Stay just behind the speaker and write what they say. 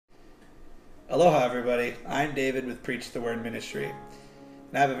Aloha, everybody. I'm David with Preach the Word Ministry.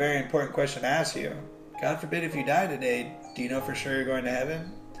 And I have a very important question to ask you. God forbid if you die today, do you know for sure you're going to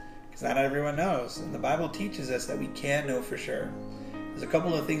heaven? Because not everyone knows. And the Bible teaches us that we can know for sure. There's a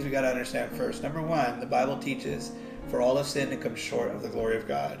couple of things we got to understand first. Number one, the Bible teaches, for all have sinned and come short of the glory of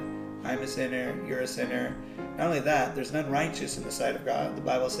God. I'm a sinner, you're a sinner. Not only that, there's none righteous in the sight of God. The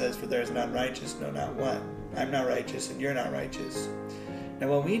Bible says, for there is none righteous, no, not one. I'm not righteous and you're not righteous. Now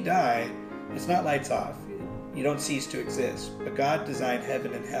when we die, it's not lights off. You don't cease to exist. But God designed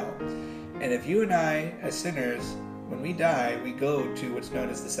heaven and hell. And if you and I, as sinners, when we die, we go to what's known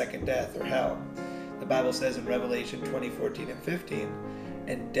as the second death, or hell. The Bible says in Revelation 20:14 and 15,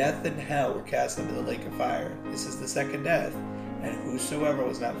 and death and hell were cast into the lake of fire. This is the second death. And whosoever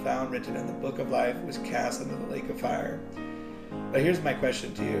was not found written in the book of life was cast into the lake of fire. But here's my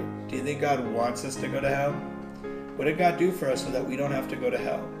question to you. Do you think God wants us to go to hell? What did God do for us so that we don't have to go to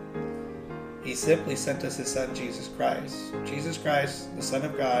hell? He simply sent us his son, Jesus Christ. Jesus Christ, the Son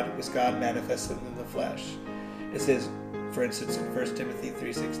of God, was God manifested in the flesh. It says, for instance, in 1 Timothy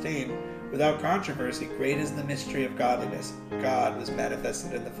 3:16, without controversy, great is the mystery of godliness. God was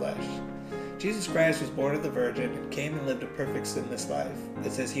manifested in the flesh. Jesus Christ was born of the Virgin and came and lived a perfect sinless life.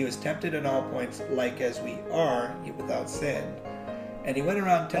 It says he was tempted in all points like as we are, yet without sin. And he went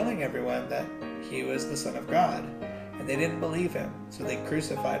around telling everyone that he was the Son of God. And they didn't believe him, so they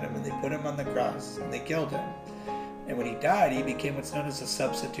crucified him and they put him on the cross and they killed him. And when he died, he became what's known as a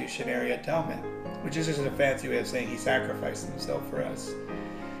substitutionary atonement, which is just a fancy way of saying he sacrificed himself for us.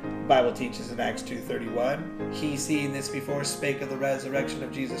 The Bible teaches in Acts 2:31, he, seeing this before, spake of the resurrection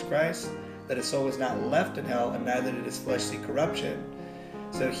of Jesus Christ, that his soul was not left in hell, and neither did his flesh see corruption.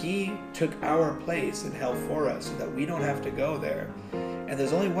 So he took our place in hell for us, so that we don't have to go there. And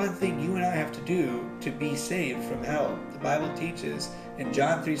there's only one thing you and I have to do to be saved from hell. The Bible teaches in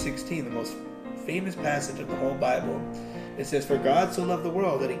John 3:16, the most famous passage of the whole Bible. It says, for God so loved the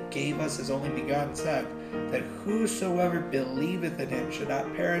world that he gave us his only begotten Son, that whosoever believeth in him should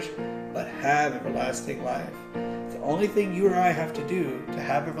not perish, but have everlasting life. The only thing you or I have to do to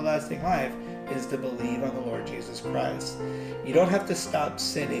have everlasting life is to believe on the Lord Jesus Christ. You don't have to stop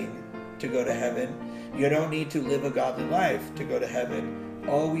sinning to go to heaven. You don't need to live a godly life to go to heaven.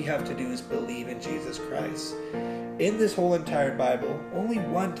 All we have to do is believe in Jesus Christ. In this whole entire Bible, only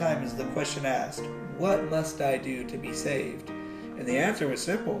one time is the question asked, what must I do to be saved? And the answer was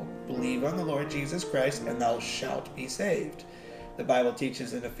simple. Believe on the Lord Jesus Christ and thou shalt be saved. The Bible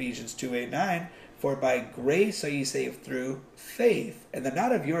teaches in Ephesians 2:8-9, for by grace are ye saved through faith, and that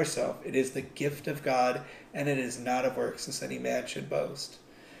not of yourself. It is the gift of God, and it is not of works, lest any man should boast.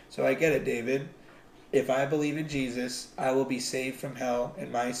 So I get it, David. If I believe in Jesus, I will be saved from hell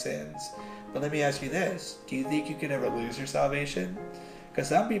and my sins. But let me ask you this. Do you think you can ever lose your salvation? Because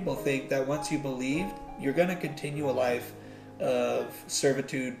some people think that once you believe, you're going to continue a life of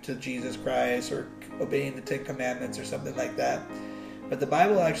servitude to Jesus Christ or obeying the Ten Commandments or something like that. But the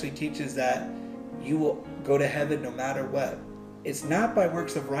Bible actually teaches that you will go to heaven no matter what. It's not by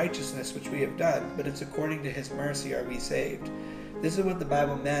works of righteousness which we have done, but it's according to his mercy are we saved. This is what the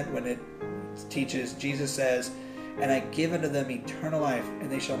Bible meant when it teaches, Jesus says, and I give unto them eternal life, and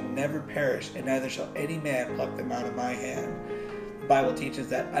they shall never perish, and neither shall any man pluck them out of my hand. The Bible teaches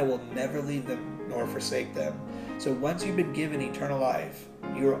that I will never leave them nor forsake them. So once you've been given eternal life,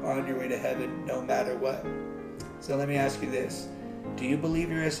 you are on your way to heaven no matter what. So let me ask you this. Do you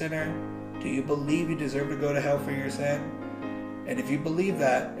believe you're a sinner? Do you believe you deserve to go to hell for your sin? And if you believe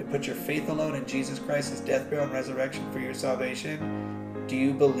that and put your faith alone in Jesus Christ's death, burial, and resurrection for your salvation, do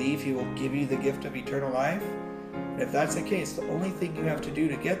you believe he will give you the gift of eternal life? And if that's the case, the only thing you have to do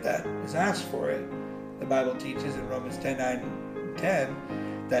to get that is ask for it. The Bible teaches in Romans 10:9-10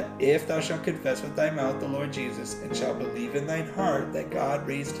 that if thou shalt confess with thy mouth the Lord Jesus and shalt believe in thine heart that God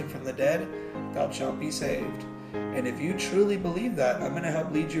raised him from the dead, thou shalt be saved. And if you truly believe that, I'm going to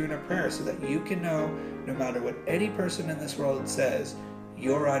help lead you in a prayer so that you can know, no matter what any person in this world says,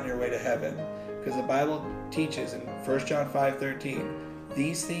 you're on your way to heaven. Because the Bible teaches in 1 John 5:13,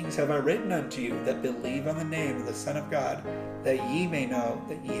 these things have I written unto you that believe on the name of the Son of God, that ye may know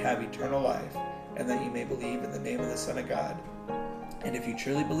that ye have eternal life, and that ye may believe in the name of the Son of God. And if you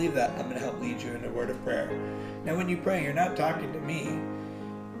truly believe that, I'm going to help lead you in a word of prayer. Now when you pray, you're not talking to me.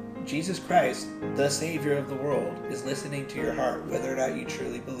 Jesus Christ, the Savior of the world, is listening to your heart, whether or not you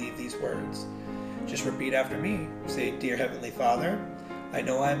truly believe these words. Just repeat after me. Say, Dear Heavenly Father, I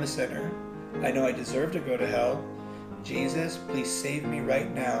know I am a sinner. I know I deserve to go to hell. Jesus, please save me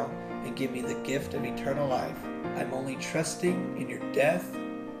right now and give me the gift of eternal life. I'm only trusting in your death,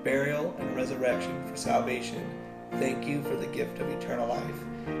 burial, and resurrection for salvation. Thank you for the gift of eternal life.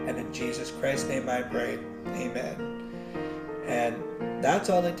 And in Jesus Christ's name I pray. Amen. And that's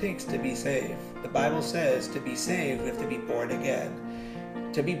all it takes to be saved. The Bible says to be saved, we have to be born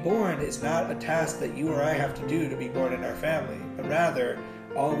again. To be born is not a task that you or I have to do to be born in our family, but rather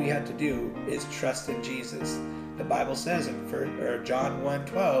all we have to do is trust in Jesus. The Bible says in John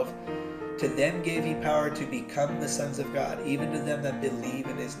 1:12, to them gave he power to become the sons of God, even to them that believe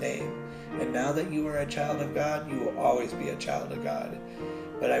in his name. And now that you are a child of God, you will always be a child of God.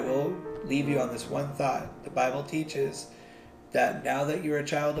 But I will leave you on this one thought. The Bible teaches that now that you're a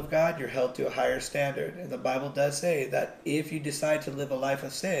child of God, you're held to a higher standard. And the Bible does say that if you decide to live a life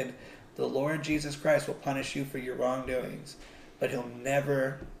of sin, the Lord Jesus Christ will punish you for your wrongdoings. But he'll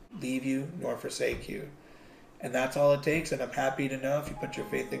never leave you nor forsake you. And that's all it takes. And I'm happy to know, if you put your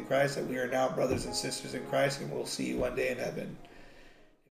faith in Christ, that we are now brothers and sisters in Christ, and we'll see you one day in heaven.